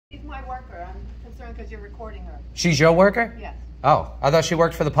my worker. I'm concerned because you're recording her. She's your worker? Yes. Oh, I thought she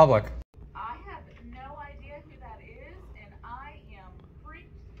worked for the public. I have no idea who that is, and I am freaked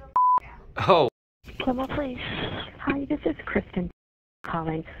the out. Oh. Plymouth Police. Hi, this is Kristen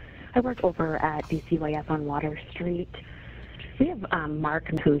calling. I work over at Dcyf on Water Street. We have Mark,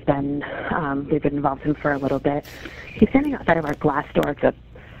 who's been, we've been involved in for a little bit. He's standing outside of our glass door. It's a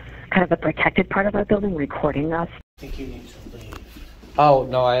kind of a protected part of our building, recording us. I think you need to leave. Oh,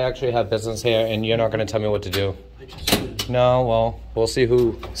 no, I actually have business here, and you're not going to tell me what to do. I just did. No, well, we'll see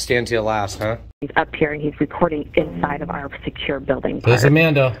who stands here last, huh? He's up here, and he's recording inside of our secure building. There's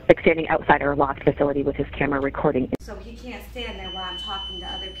Amanda. Like standing outside our locked facility with his camera recording. So he can't stand there while I'm talking to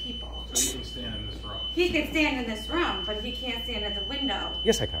other people. So you can stand in this room. He can stand in this room, but he can't stand at the window.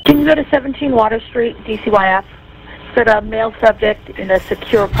 Yes, I can. Can you go to 17 Water Street, DCYF? Put a male subject in a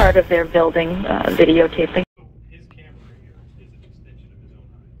secure part of their building, videotaping. His camera here is an extension of his own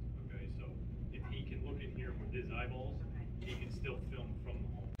eyes, okay? So if he can look in here with his eyeballs, he can still film from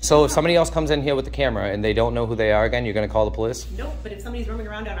the home. So if somebody else comes in here with the camera and they don't know who they are again, you're going to call the police? Nope, but if somebody's roaming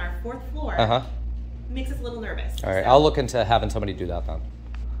around on our 4th floor, it makes us a little nervous. All right, I'll look into having somebody do that then.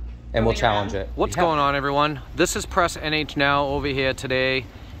 And we'll challenge it. What's going on, everyone? This is Press NH Now over here today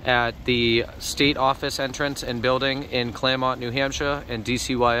at the state office entrance and building in Claremont, New Hampshire, and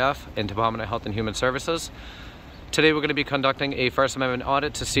DCYF and Department of Health and Human Services. Today we're going to be conducting a First Amendment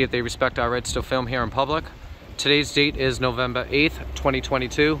audit to see if they respect our rights to film here in public. Today's date is November 8th,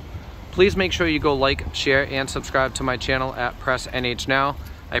 2022. Please make sure you go like, share, and subscribe to my channel at Press NH Now.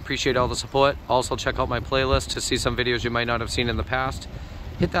 I appreciate all the support. Also check out my playlist to see some videos you might not have seen in the past.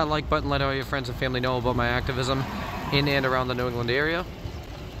 Hit that like button, let all your friends and family know about my activism in and around the New England area.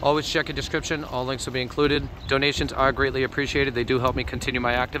 Always check your description, all links will be included. Donations are greatly appreciated. They do help me continue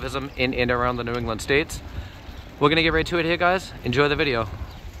my activism in and around the New England states. We're gonna get right to it here, guys. Enjoy the video.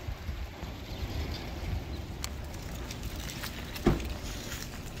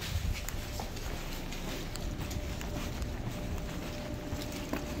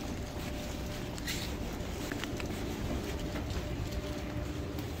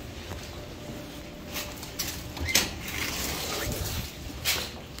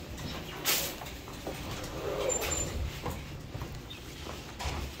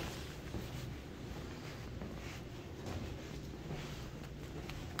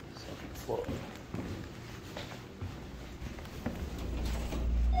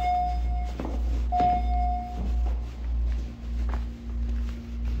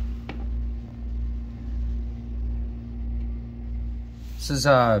 This is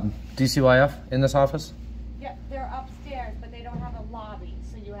DCYF in this office? Yeah, they're upstairs, but they don't have a lobby,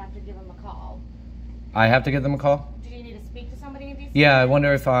 so you have to give them a call. I have to give them a call? Do you need to speak to somebody in DCYF? Yeah, I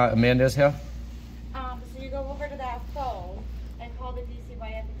wonder if Amanda's here. So you go over to that phone and call the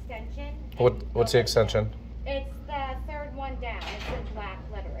DCYF extension. What's the extension? It's the third one down. It's in black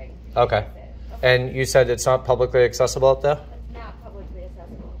lettering. Okay. And you said it's not publicly accessible up there? It's not publicly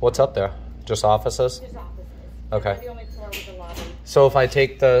accessible. What's up there? Just offices? There's offices. Okay. It's the only floor with a lobby. So if I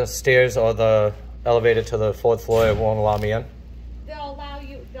take the stairs or the elevator to the 4th floor, it won't allow me in? They'll allow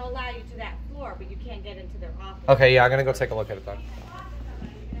you to that floor, but you can't get into their office. Okay, yeah, I'm gonna go take a look at it then.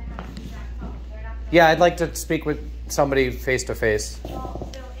 Yeah, I'd like to speak with somebody face to face. Well,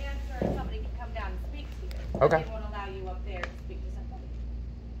 they'll answer and somebody can come down and speak to you. Okay. They won't allow you up there to speak to somebody.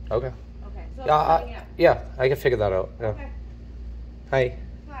 Okay. Okay. So Yeah, I can figure that out. Yeah. Okay. Hi.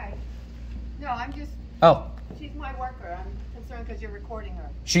 Hi. No, I'm just, Oh, she's my worker. I'm concerned because you're recording her.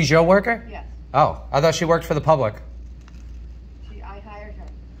 she's your worker? Yes. Oh, I thought she worked for the public. I hired her.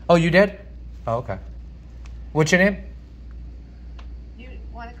 Oh, you did? Oh, okay. What's your name? You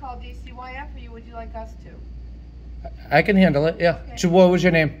want to call DCYF or would you like us to? I can handle it, yeah. Okay. So what was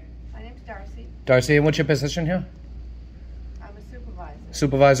your name? My name's Darcy. Darcy, and what's your position here? I'm a supervisor.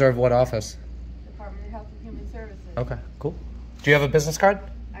 Supervisor of what office? Department of Health and Human Services. Okay, cool. Do you have a business card?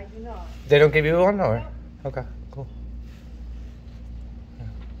 I do not. They don't give you one, or? No. Okay, cool.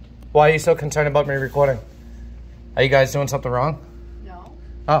 Why are you so concerned about me recording? Are you guys doing something wrong? No.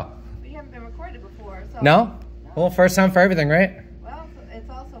 Oh. We haven't been recorded before. So No? Well, first time for everything, right? Well, it's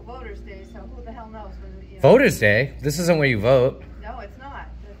also Voters Day, so who the hell knows when Voters Day? This isn't where you vote. No, it's not.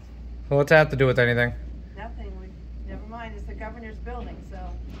 It's Well, what's that have to do with anything? nothing. Never mind. It's the governor's building, so.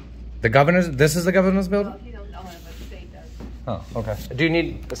 The governor's, this is the governor's building? Well, he doesn't own it, but the state does. Oh, okay. Do you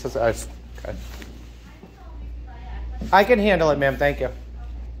need, this is, okay. I can handle it, ma'am, thank you.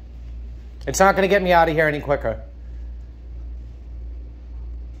 It's not gonna get me out of here any quicker.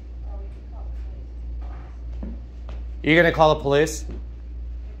 You're gonna call the police?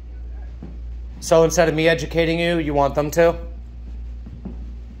 So instead of me educating you, you want them to?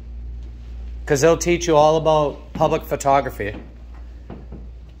 Because they'll teach you all about public photography.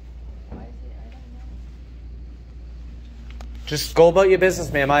 Just go about your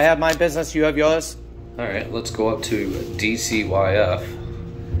business, ma'am. I have my business, you have yours. All right, let's go up to Dcyf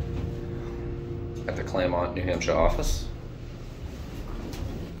at the Claremont, New Hampshire office.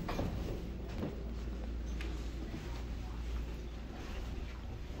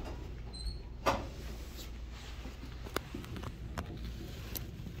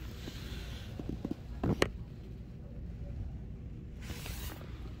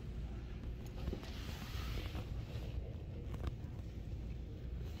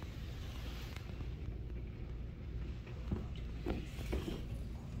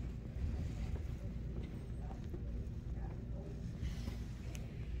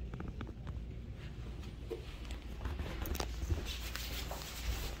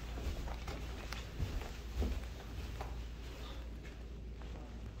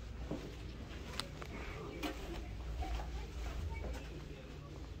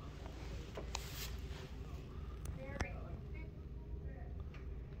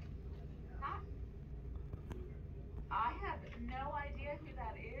 No idea who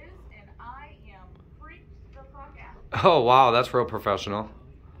that is, and I am freaked the fuck out. Oh, wow, that's real professional.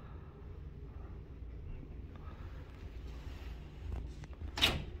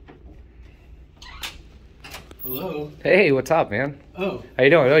 Hello. Hey, what's up, man? Oh. How you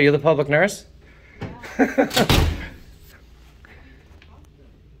doing? Oh, you're the public nurse?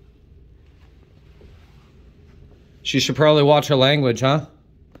 She should probably watch her language, huh?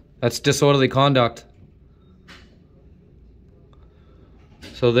 That's disorderly conduct.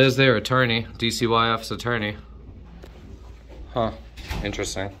 So there's their attorney, DCYF's attorney. Huh,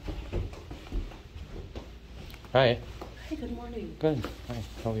 interesting. Hi. Hey, good morning. Good. Hi,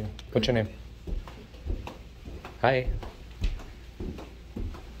 how are you? What's your name? Hi.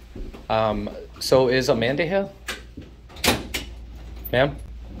 So is Amanda here? Ma'am?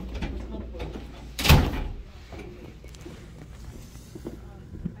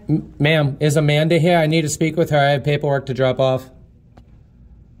 Ma'am, is Amanda here? I need to speak with her. I have paperwork to drop off.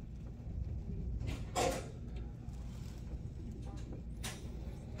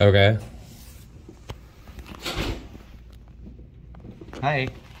 Okay. Hi.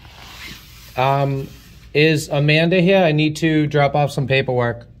 Is Amanda here? I need to drop off some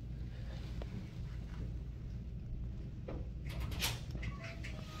paperwork.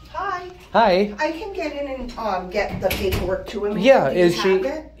 Hi. Hi. I can get in and get the paperwork to him. Yeah, Do you is she? have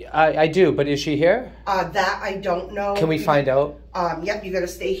it? I do, but is she here? That I don't know. Can we find out? Yep, you gotta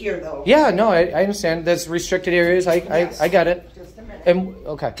stay here though. Yeah, no, I understand. There's restricted areas. I got it. Just a minute. And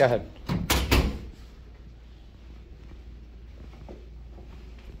okay, go ahead.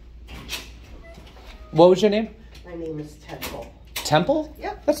 What was your name? My name is Temple. Temple?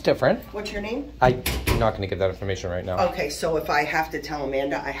 Yep. That's different. What's your name? I'm not going to give that information right now. Okay, so if I have to tell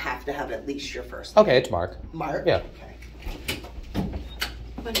Amanda, I have to have at least your first. Okay, it's Mark. Mark? Yeah.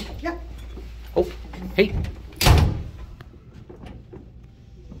 Okay. Yep. Oh, hey.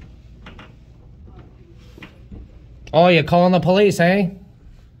 Oh, you're calling the police, eh?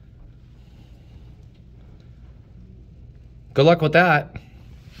 Good luck with that.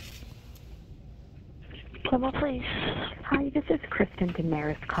 Claremont Police. Hi, this is Kristen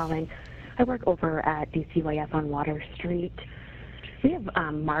Damaris calling. I work over at DCYF on Water Street. We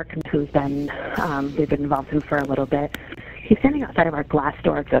have Mark, who's been, we've been involved in for a little bit. He's standing outside of our glass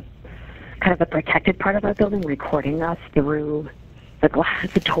door. It's a kind of a protected part of our building, recording us through the glass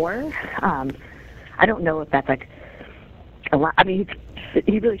door. I don't know if that's like a lot. I mean,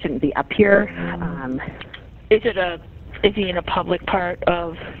 he really shouldn't be up here. Is he in a public part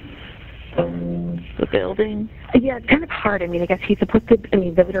of the building? Yeah, it's kind of hard. I mean, I guess he's supposed to,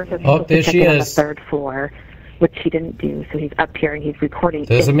 visitors are supposed to check in on the third floor, which he didn't do, so he's up here and he's recording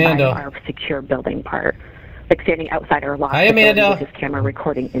inside our secure building part, like standing outside our loft. Hi, Amanda. With his camera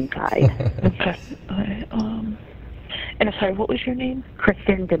recording inside. Okay. And I'm sorry, what was your name?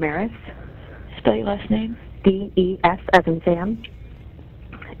 Kristen Damaris. Spell your last name. D-E-S as in Sam.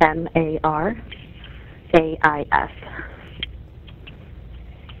 M-A-R-A-I-S.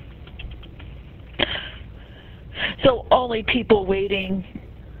 So only people waiting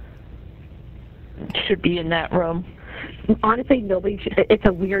should be in that room. Honestly, nobody should. It's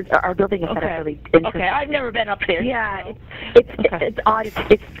a weird. Our building is set up really interesting. Okay, I've never been up there. Yeah, it's odd.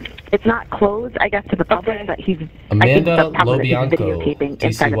 It's not closed, I guess, to the public, but he's Amanda Lobianco, videotaping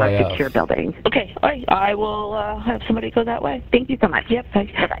inside of our secure building. Okay, all right. I will have somebody go that way. Thank you so much. Yep.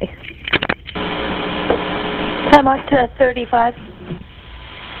 Thanks. Bye-bye. Time on to 35.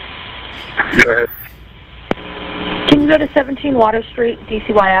 Go ahead. Can you go to 17 Water Street,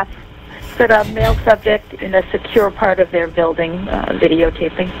 DCYF? It's a male subject in a secure part of their building,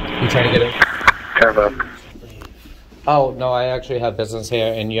 videotaping. You trying to get in? Oh, no, I actually have business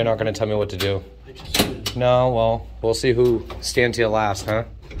here, and you're not going to tell me what to do. No, well, we'll see who stands here last, huh?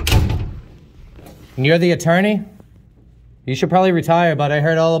 And you're the attorney? You should probably retire, but I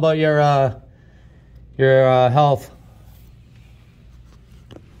heard all about your health.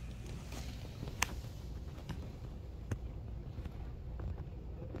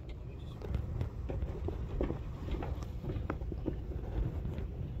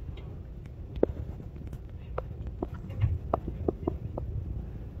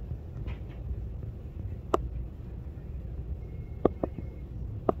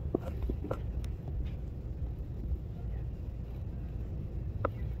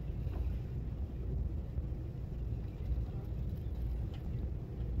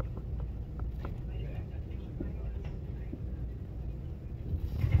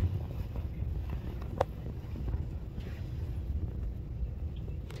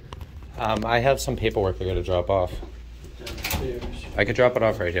 I have some paperwork I gotta drop off. I could drop it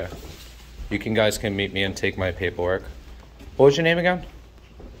off right here. You guys can meet me and take my paperwork. What was your name again?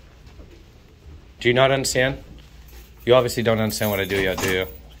 Do you not understand? You obviously don't understand what I do yet, do you?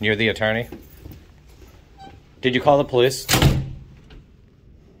 You're the attorney? Did you call the police?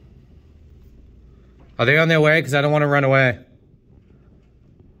 Are they on their way? Because I don't want to run away.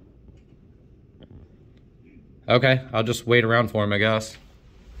 Okay, I'll just wait around for them, I guess.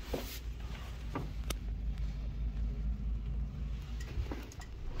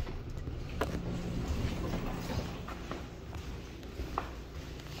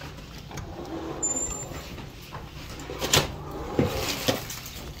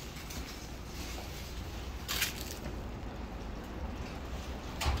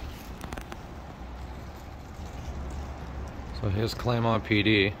 So here's Claremont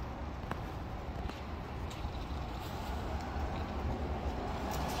PD.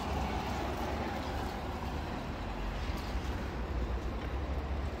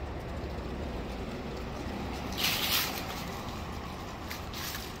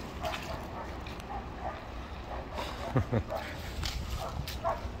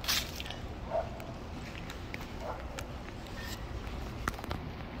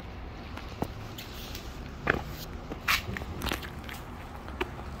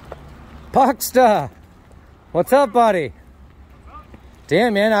 Buckster! What's up, buddy?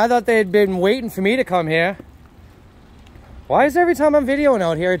 Damn, man, I thought they'd been waiting for me to come here. Why is every time I'm videoing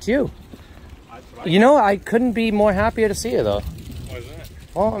out here, it's you? You know, I couldn't be more happier to see you, though. Why is that?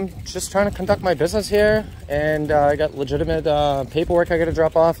 Well, I'm just trying to conduct my business here, and I got legitimate paperwork I gotta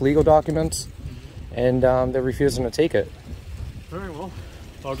drop off, legal documents, and they're refusing to take it. All right, well,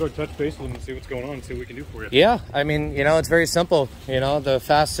 I'll go touch base with them and see what's going on and see what we can do for you. Yeah, I mean, you know, it's very simple. You know, the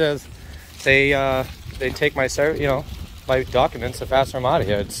faster they take my, you know, my documents, the faster I'm out of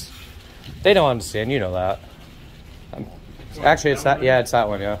here. They don't understand, you know that. Actually, it's that. Yeah, it's that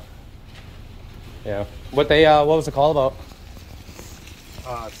one. Yeah. Yeah. What was the call about?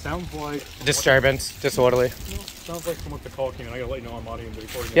 Sounds like disturbance, disorderly. Sounds like from what the call came in. I gotta let you know I'm audio and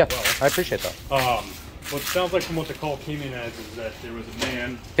recording yeah, as well. I appreciate that. What sounds like from what the call came in as is that there was a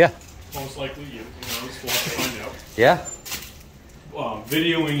man. Yeah. Most likely you. We'll have to find out. Yeah.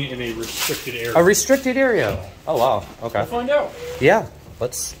 Videoing in a restricted area. A restricted area. Oh wow. Okay. We'll find out. Yeah.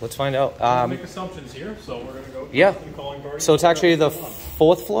 Let's find out. We'll make assumptions here, so we're gonna go. Yeah. To the calling party. So it's actually the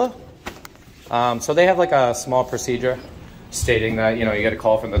 4th floor. So they have like a small procedure stating that you get a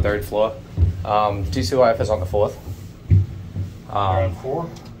call from the 3rd floor. Dcyf is on the 4th. They're on 4.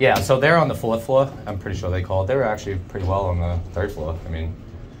 Yeah. So they're on the 4th floor. I'm pretty sure they called. They were actually pretty well on the 3rd floor. I mean.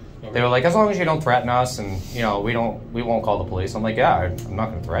 They were like, as long as you don't threaten us, and we won't call the police. I'm like, yeah, I'm not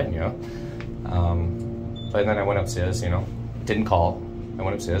going to threaten you. But then I went upstairs, didn't call. I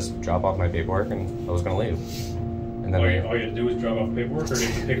went upstairs, drop off my paperwork, and I was going to leave. And then all you had to do was drop off paperwork, or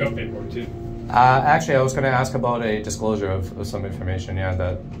did you pick up paperwork too? Actually, I was going to ask about a disclosure of some information. Yeah,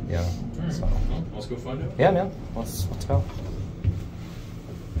 that Right. So. Well, let's go find out. Yeah, man. Let's go.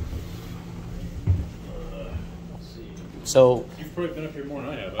 So you've probably been up here more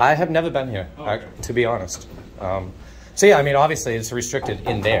than I have. I have never been here, okay. To be honest. So yeah, I mean, obviously it's restricted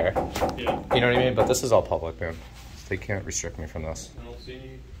in there. Yeah. You know what I mean? But this is all public, man. They can't restrict me from this. I don't see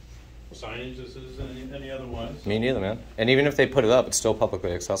any signage. This is any otherwise. Me neither, man. And even if they put it up, it's still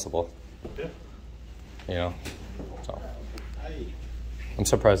publicly accessible. Yeah. So I'm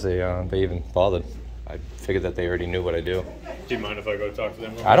surprised they even bothered. I figured that they already knew what I do. Do you mind if I go talk to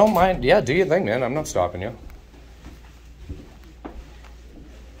them? I don't mind. Yeah, do your thing, man. I'm not stopping you.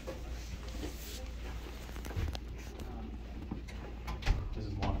 This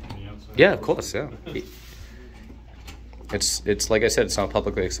is locked from the outside. Yeah, of course, yeah. It's like I said, it's not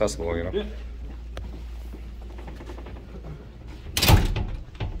publicly accessible, you know? Yeah.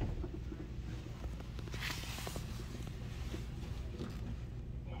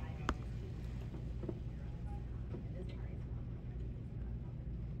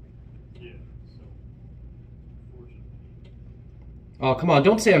 Oh, come on,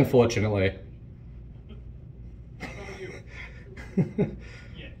 don't say unfortunately. Yeah,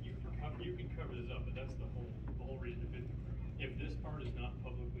 you can cover this up, but that's the whole reason. If this part is not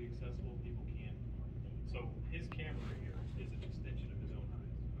publicly accessible, people can't. So his camera here is an extension of his own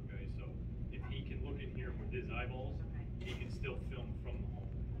eyes. Okay, so if he can look in here with his eyeballs, he can still film from the home.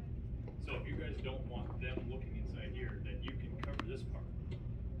 So if you guys don't want them looking inside here, then you can cover this part.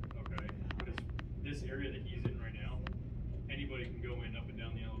 Okay, because this area that he's in right now, anybody can go in up and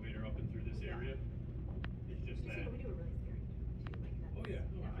down the elevator, up and through this area. It's just that. Oh yeah,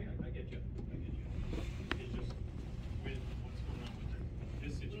 no, I get you. It's just with what's going on with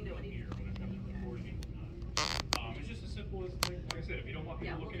this situation here when it comes to recording and whatnot. It's just as simple as like I said, if you don't want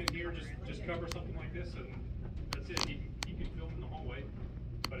people looking in here, just cover something like this and that's it. He can film in the hallway,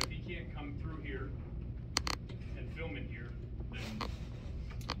 but if he can't come through here and film in here,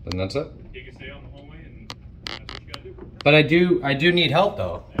 Then that's it. he can stay out in the hallway and that's what you gotta do. But I do need help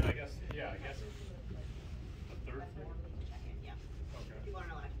though. And I guess the third floor? Okay.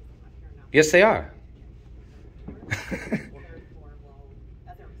 Yes, they are. That's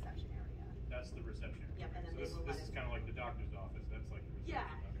the reception area. So this is kind of like the doctor's office. That's like the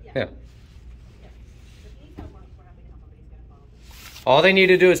reception. Yeah. All they need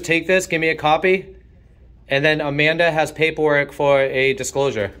to do is take this, give me a copy, and then Amanda has paperwork for a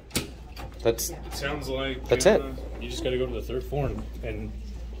disclosure. That's. It sounds like That's it. You just got to go to the third floor and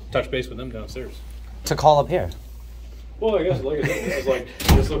touch base with them downstairs. To call up here. Well, I guess like I said,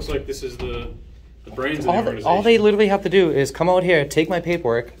 this looks like this is the brains of the organization. All they literally have to do is come out here, take my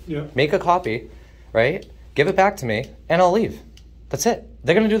paperwork, make a copy, right? Give it back to me, and I'll leave. That's it.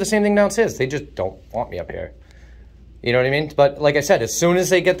 They're gonna do the same thing downstairs. They just don't want me up here. You know what I mean? But like I said, as soon as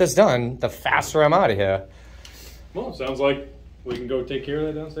they get this done, the faster I'm out of here. Well, sounds like we can go take care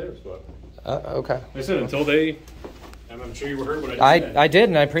of that downstairs. But okay. like I said, until they, I'm sure you heard what I said. I did,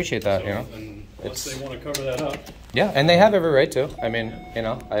 and I appreciate that. So, you know, unless they want to cover that up. Yeah, and they have every right to. I mean, you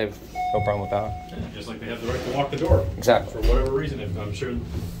know, I have no problem with that. Yeah, just like they have the right to lock the door. Exactly. For whatever reason, if I'm sure.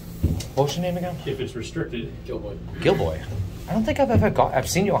 What was your name again? If it's restricted, Gilboy. Gilboy. I don't think I've ever got. I've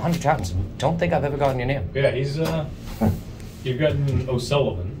seen you 100 times. Don't think I've ever gotten your name. Yeah, he's You've gotten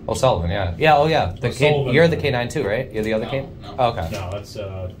O'Sullivan. O'Sullivan, yeah. Yeah, oh yeah. O'Sullivan. You're the K9 too, right? You're the other K? No. Oh, okay. No, that's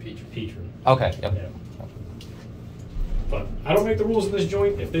Petron. Okay, yep. Yeah. But I don't make the rules in this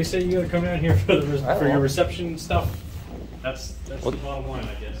joint. If they say you got to come down here for your reception stuff, that's the bottom line,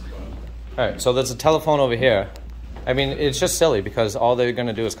 I guess. All right, so there's a telephone over here. I mean, it's just silly because all they're going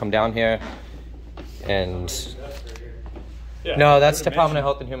to do is come down here and... Yeah, no, that's Department of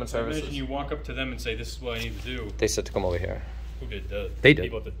Health and Human Services. Imagine you walk up to them and say, "This is what I need to do." They said to come over here. Who did? They did.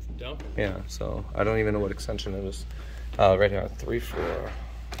 People at the dump? Yeah, so I don't even know what extension it is. Right here, 3-4. All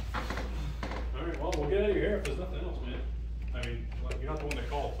right, well, we'll get out of your hair if there's nothing else, man. I mean, you're not the one that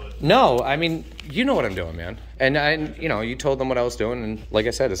called, but... No, I mean, you know what I'm doing, man. And you know, you told them what I was doing, and like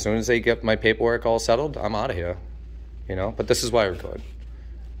I said, as soon as they get my paperwork all settled, I'm out of here. You know, but this is why I record.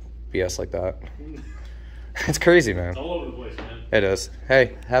 BS like that. It's crazy, man. It's all over the place, man. It is.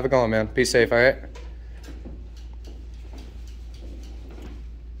 Hey, have it going, man. Be safe, all right?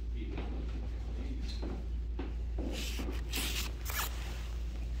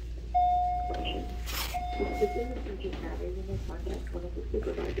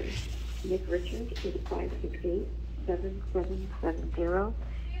 Nick Richard is 568-7770.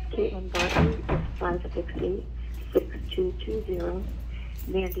 Caitlin Barkley is 568-6220.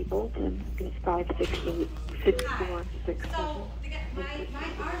 Mandy Bolton is 568-6467. So,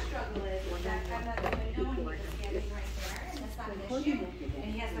 our struggle is that I'm not the window and he's standing right there, and that's not an issue, and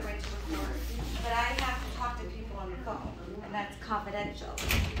he has the right to record. But I have to talk to people on the phone, and that's confidential.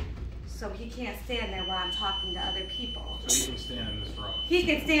 So he can't stand there while I'm talking to other people. So you can stand in this room. He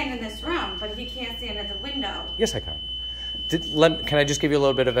can stand in this room, but he can't stand at the window. Yes, I can. Can I just give you a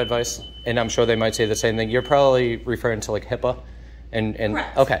little bit of advice? And I'm sure they might say the same thing. You're probably referring to like HIPAA. And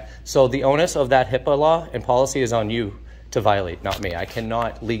correct. Okay, so the onus of that HIPAA law and policy is on you to violate, not me. I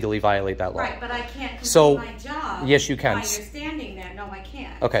cannot legally violate that law. Right, but I can't complete my job. Yes, you can. While you're standing there. No, I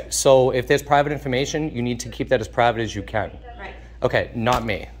can't. Okay, so if there's private information, you need to keep that as private as you can. Right. Okay, not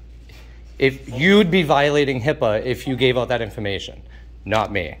me. If you'd be violating HIPAA if you gave out that information,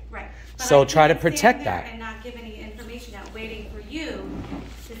 not me. Right. But So I try to can't protect stand there that. and not give any information out, waiting for you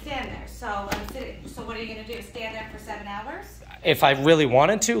to stand there. So I'm sitting, so what are you gonna do, stand there for 7 hours? If I really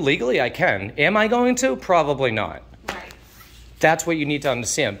wanted to, legally I can. Am I going to? Probably not. Right. That's what you need to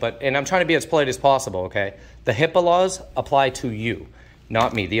understand. And I'm trying to be as polite as possible, okay? The HIPAA laws apply to you,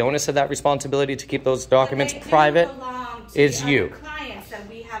 not me. The onus of that responsibility to keep those documents private is you. Clients that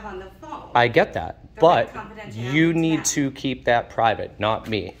we have on the phone. I get that, but you need to keep that private, not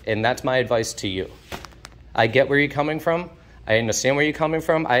me. And that's my advice to you. I get where you're coming from. I understand where you're coming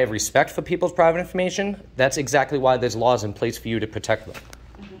from. I have respect for people's private information. That's exactly why there's laws in place for you to protect them.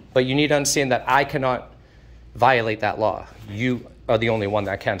 But you need to understand that I cannot violate that law. You are the only one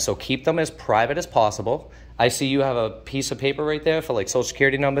that can. So keep them as private as possible. I see you have a piece of paper right there for like social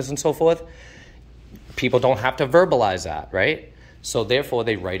security numbers and so forth. People don't have to verbalize that, right? So therefore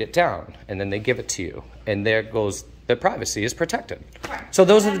they write it down and then they give it to you. And there goes, the privacy is protected. Correct. So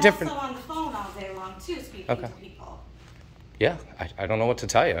those are the different... I'm also on the phone all day long too, speaking to people. Yeah, I don't know what to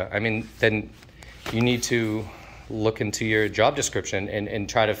tell you. I mean, then you need to look into your job description and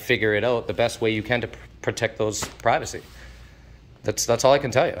try to figure it out the best way you can to protect those privacy. That's all I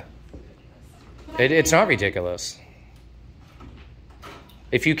can tell you. It's not ridiculous.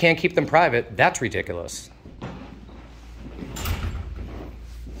 If you can't keep them private, that's ridiculous.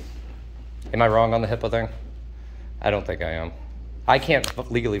 Am I wrong on the HIPAA thing? I don't think I am. I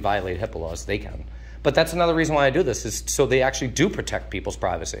can't legally violate HIPAA laws. They can. But that's another reason why I do this, is so they actually do protect people's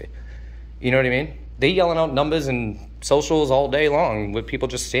privacy. You know what I mean? They yelling out numbers and socials all day long with people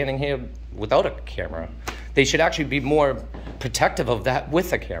just standing here without a camera. They should actually be more protective of that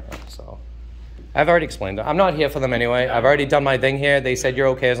with a camera. So I've already explained it. I'm not here for them anyway. I've already done my thing here. They said you're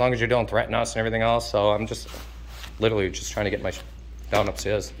okay as long as you don't threaten us and everything else. So I'm just literally just trying to get my down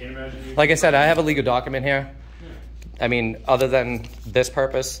upstairs. Like I said, I have a legal document here. I mean, other than this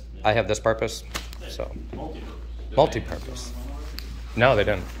purpose, I have this purpose. So multi-purpose. No, they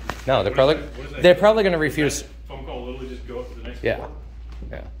didn't. No, they're probably going to refuse. Phone call literally just go up to the next Yeah, floor?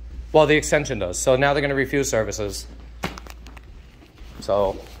 yeah. Well, the extension does. So now they're going to refuse services.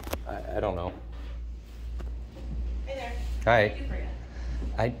 So I don't know. Hey there. Hi. What can I do for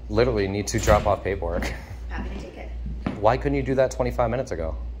you? I literally need to drop off paperwork. Happy to take it. Why couldn't you do that 25 minutes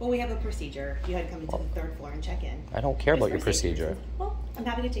ago? Well, we have a procedure. You had to come into the 3rd floor and check in. I don't care about your procedure. Well, I'm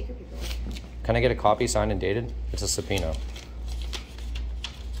happy to take your paperwork. Can I get a copy signed and dated? It's a subpoena.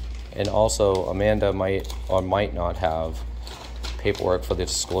 And also, Amanda might or might not have paperwork for the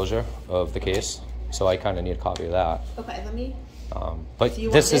disclosure of the case, so I kind of need a copy of that. Okay, let me... But So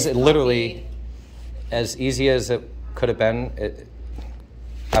this is literally copied? as easy as it could have been.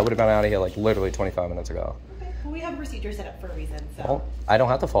 I would have been out of here like literally 25 minutes ago. Okay, well, we have a procedure set up for a reason, so... Well, I don't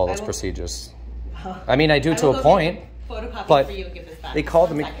have to follow those will- procedures. I mean, I do to will a go point, get a photocopy but for you and give this back. they called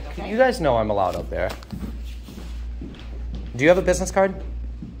One me. second, okay? You guys know I'm allowed up there. Do you have a business card,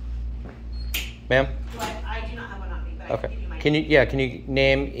 ma'am? I do not have one on me, but I can Okay. give you my... Can you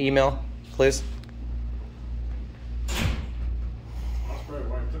name, email, please? That's probably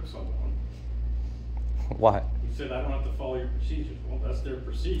why it took so long. What? You said I don't have to follow your procedures. Well, that's their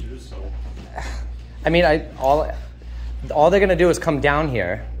procedures, so. I mean, all they're gonna do is come down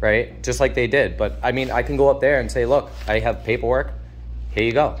here, right? Just like they did. But I mean, I can go up there and say, look, I have paperwork. Here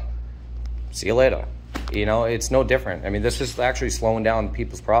you go. See you later. You know, it's no different. I mean, this is actually slowing down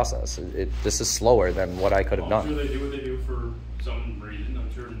people's process. This is slower than what I could have I'm done. sure they do what they do for some reason.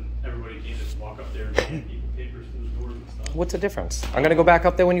 I'm sure everybody can't just walk up there and hand people papers through the doors and stuff. What's the difference? I'm gonna go back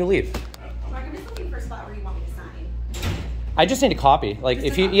up there when you leave. Mark, I'm just looking for a spot where you want me to sign. I just need a copy. Like Just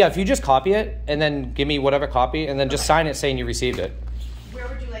if a you, copy. yeah, if you just copy it and then give me whatever copy and then just sign it saying you received it. Where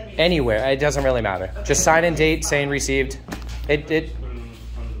would you like me to... Anywhere, it doesn't really matter. Okay. Just sign and date saying received. It. Put it on the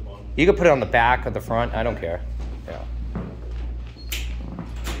front of the bottom. You could put it on the back or the front. I don't care. Yeah.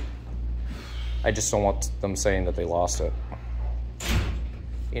 I just don't want them saying that they lost it.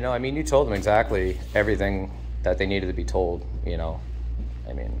 You know, I mean, you told them exactly everything that they needed to be told. You know,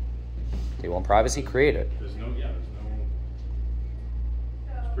 I mean, they want privacy, create it. There's no.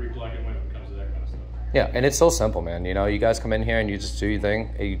 It's pretty black and white when it comes to that kind of stuff. Yeah, and it's so simple, man. You know, you guys come in here and you just do your thing.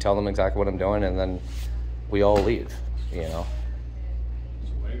 And you tell them exactly what I'm doing, and then we all leave. You know.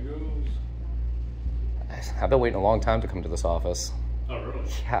 That's the way it goes. I've been waiting a long time to come to this office. Oh, really?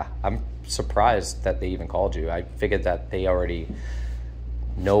 Yeah, I'm surprised that they even called you. I figured that they already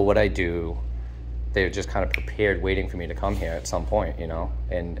know what I do. They're just kind of prepared, waiting for me to come here at some point, you know.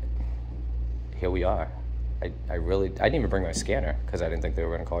 And here we are. I didn't even bring my scanner because I didn't think they were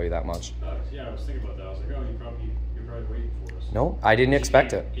going to call you that much. Yeah, I was thinking about that. I was like, oh, you're probably waiting for us. No, I didn't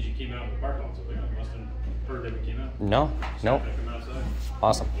expect it. Because you came out in the parking lot, so I must have heard that we came out. No, no. Come outside.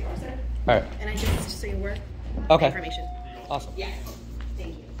 Awesome. Here, sir. All right. And I just so you work. Okay. Information. Awesome. Yes.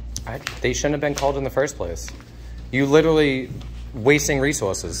 Thank you. They shouldn't have been called in the first place. You literally wasting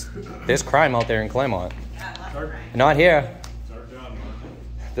resources. There's crime out there in Claremont. Not here. It's our job,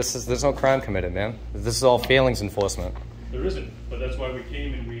 Mark. There's no crime committed, man. This is all failings enforcement. There isn't, but that's why we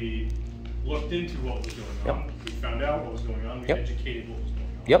came and we looked into what was going on. We found out what was going on. We educated what was going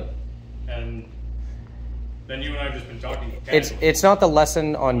on. Yep. And then you and I have just been talking. It's not the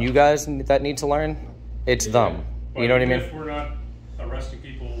lesson on you guys that need to learn. It's them. But you know what I mean? If we're not arresting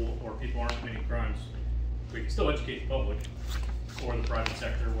people or people aren't committing crimes, we can still educate the public or the private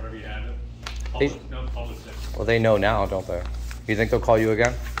sector, whatever you have. Public sector. Well, they know now, don't they? You think they'll call you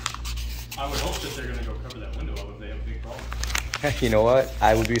again? I would hope that they're going to go cover that window up if they have a big problem. You know what?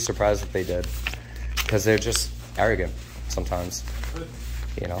 I would be surprised if they did, because they're just arrogant sometimes. Good.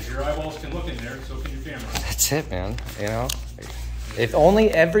 You know. If your eyeballs can look in there, so can your camera. That's it, man. You know. If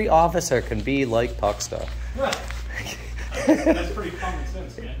only every officer can be like Pucksta. Right. That's pretty common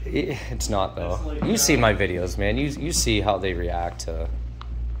sense, man. It's not though. Like, you see my videos, man. You see how they react to.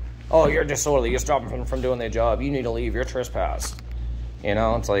 Oh, you're disorderly. You're stopping them from doing their job. You need to leave. You're trespass. You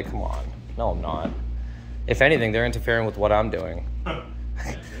know, it's like, come on. No, I'm not. If anything, they're interfering with what I'm doing.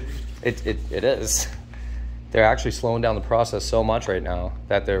 It is. They're actually slowing down the process so much right now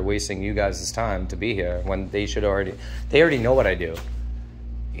that they're wasting you guys' time to be here when they should already. They already know what I do.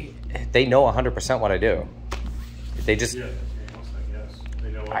 They know 100% what I do. They just. Yeah, I guess.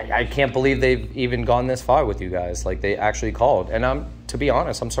 They know I can't believe they've even gone this far with you guys. Like, they actually called. And to be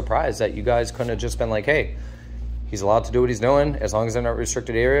honest, I'm surprised that you guys couldn't have just been like, hey, he's allowed to do what he's doing as long as they're not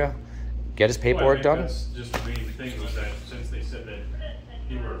restricted area. Get his paperwork done. That's just the main thing was that since they said that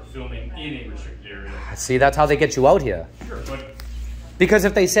you were filming in a restricted area. See, that's how they get you out here. Sure, but. Because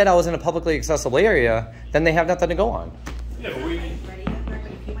if they said I was in a publicly accessible area, then they have nothing to go on. Yeah, but we.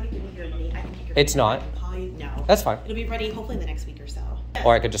 It's not. No. That's fine. It'll be ready hopefully in the next week or so.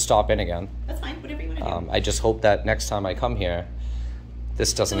 Or I could just stop in again. That's fine, whatever you want to do. I just hope that next time I come here,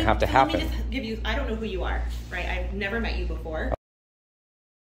 this doesn't have to happen. Let me just give you, I don't know who you are, right? I've never met you before.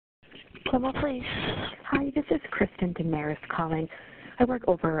 Plymouth Police. Hi, this is Kristen Damaris calling. I work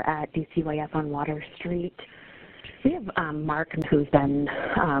over at DCYF on Water Street. We have Mark, who's been,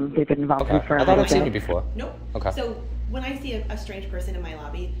 we've been involved in for a I thought little I'd seen bit. you before. Nope. Okay. So when I see a strange person in my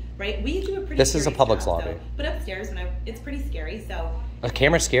lobby, right, we do a pretty This is a Publix job, lobby. So, but upstairs, it's pretty scary, so. A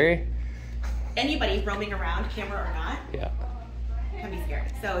camera scary? Anybody roaming around, camera or not, yeah, can be scary.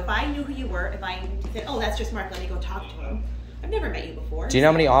 So if I knew who you were, if I said, oh, that's just Mark, let me go talk to him. I've never met you before. Do you know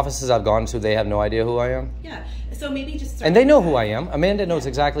how many offices I've gone to, they have no idea who I am? Yeah, so maybe just. And they know who I am. Amanda knows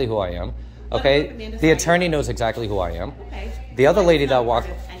exactly who I am. Okay? The attorney knows exactly who I am. Okay. The other lady that walked.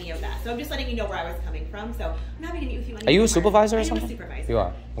 Any of that. So I'm just letting you know where I was coming from. So I'm happy to meet with you anytime. Are you a supervisor or something? I'm a supervisor. You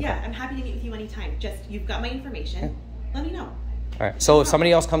are? Okay. Yeah, I'm happy to meet with you anytime. Just, you've got my information. Let me know. All right. So if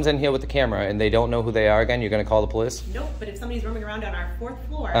somebody else comes in here with the camera and they don't know who they are again, you're going to call the police? Nope, but if somebody's roaming around on our 4th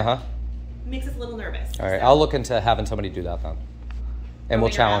floor, it makes us a little nervous. All right. So. I'll look into having somebody do that then. And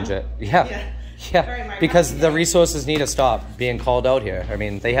we'll challenge it. Yeah. All right, Mark, because the resources need to stop being called out here. I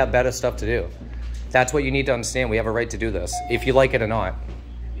mean, they have better stuff to do. That's what you need to understand. We have a right to do this, if you like it or not.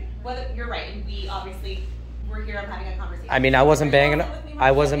 Well, you're right. And we obviously, we're here having a conversation. I mean, I wasn't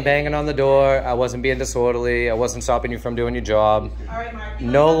banging on the door. I wasn't being disorderly. I wasn't stopping you from doing your job. All right, Mark.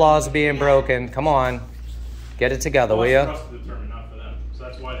 No laws being broken. Come on. Get it together, will ya? Trust the determined, not for them. So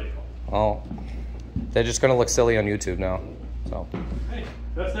that's why they call. Well, they're just going to look silly on YouTube now. So. Hey,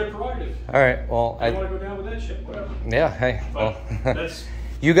 that's their prerogative. All right, well. I want to go down with that shit, whatever. Yeah, hey. But well. that's...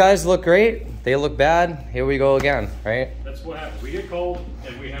 You guys look great. They look bad. Here we go again, right? That's what happens. We get called,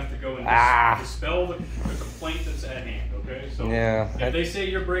 and we have to go and dispel the complaint that's at hand, okay? So if they say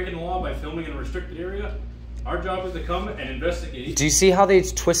you're breaking the law by filming in a restricted area, our job is to come and investigate. Do you see how they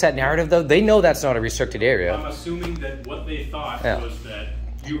twist that narrative, though? They know that's not a restricted area. I'm assuming that what they thought was that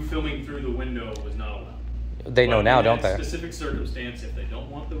you filming through the window was not allowed. They know now, don't they? In a specific circumstance, if they don't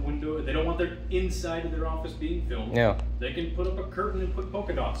want the window, they don't want their inside of their office being filmed, they can put up a curtain and put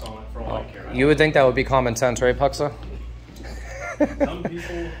polka dots on it for all I care. You would think that would be common sense, right, Pucksa? Some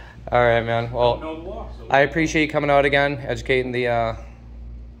people all right, man. Well, don't know the law, so. I appreciate you coming out again, educating the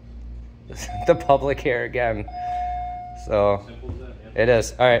the public here again. So simple as that, yeah. It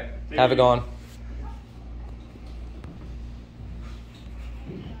is. All right. Have a good one.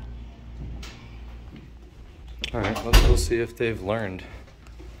 All right, let's go see if they've learned.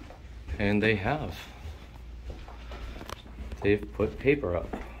 And they have. They've put paper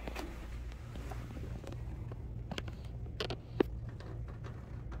up.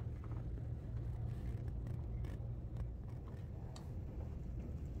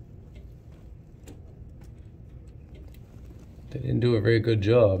 They didn't do a very good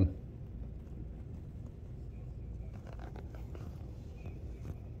job.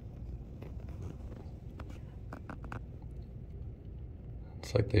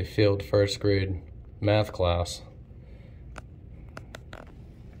 Looks like they failed first grade math class.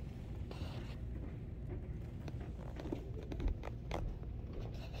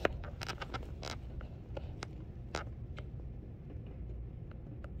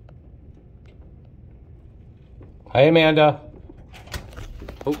 Hi, Amanda.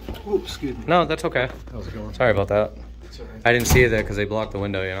 Oh, excuse me. No, that's okay. How's it going? Sorry about that. It's all right. I didn't see you there because they blocked the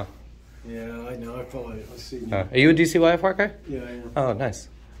window, you know? Yeah, I know. I probably I've seen you. Are you a DCYF worker? Yeah, I am. Oh, nice.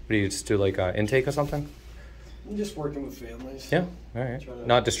 What do you just do, like intake or something? I'm just working with families. Yeah, all right.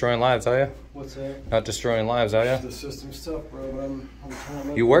 Not destroying lives, are you? What's that? Not destroying lives, are you? The system's tough, bro, but I'm trying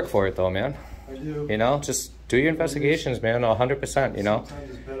to... You work for it, though, man. I do. You know, just do your investigations, man, 100%, you know? Sometimes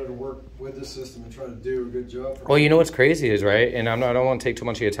it's better to work with the system and try to do a good job for Well, you know what's crazy is, right, and I don't want to take too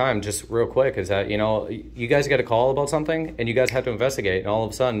much of your time, just real quick, is that, you know, you guys get a call about something, and you guys have to investigate, and all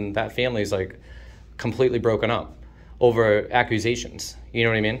of a sudden, that family's, like, completely broken up over accusations. You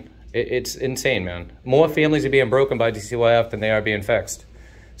know what I mean? It's insane, man. More families are being broken by DCYF than they are being fixed.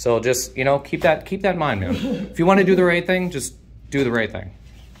 So just, you know, keep that in mind, man. If you want to do the right thing, just do the right thing.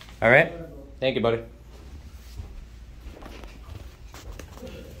 All right? Thank you, buddy.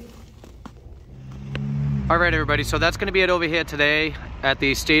 All right, everybody. So that's going to be it over here today at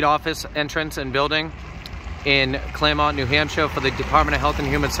the state office entrance and building in Claremont, New Hampshire for the Department of Health and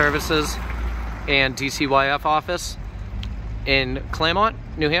Human Services and DCYF office in Claremont,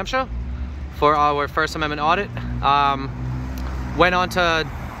 New Hampshire for our First Amendment audit. Went on to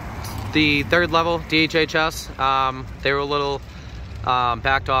the third level, DHHS. They were a little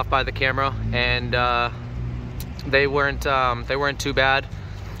backed off by the camera, and they weren't too bad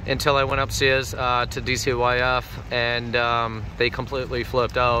until I went upstairs to DCYF, and they completely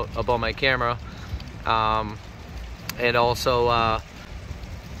flipped out about my camera. And also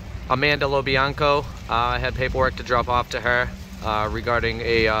Amanda Lobianco, I had paperwork to drop off to her regarding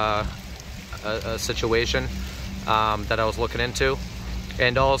a situation that I was looking into.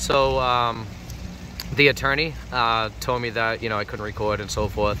 And also the attorney told me that, you know, I couldn't record and so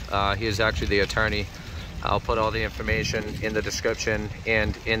forth. He is actually the attorney. I'll put all the information in the description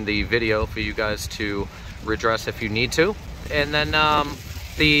and in the video for you guys to redress if you need to. And then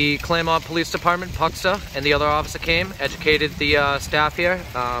the Claremont Police Department, Puxta, and the other officer came, educated the staff here,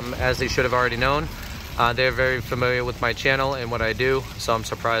 as they should have already known. They're very familiar with my channel and what I do, so I'm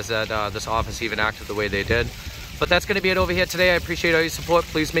surprised that this office even acted the way they did. But that's going to be it over here today. I appreciate all your support.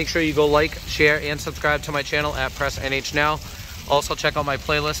 Please make sure you go like, share, and subscribe to my channel at Press NH Now. Also, check out my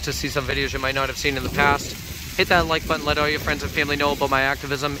playlist to see some videos you might not have seen in the past. Hit that like button, let all your friends and family know about my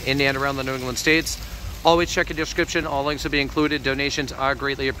activism in and around the New England states. Always check your description. All links will be included. Donations are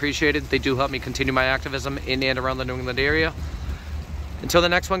greatly appreciated. They do help me continue my activism in and around the New England area. Until the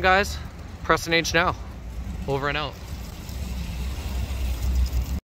next one, guys, Press NH Now. Over and out.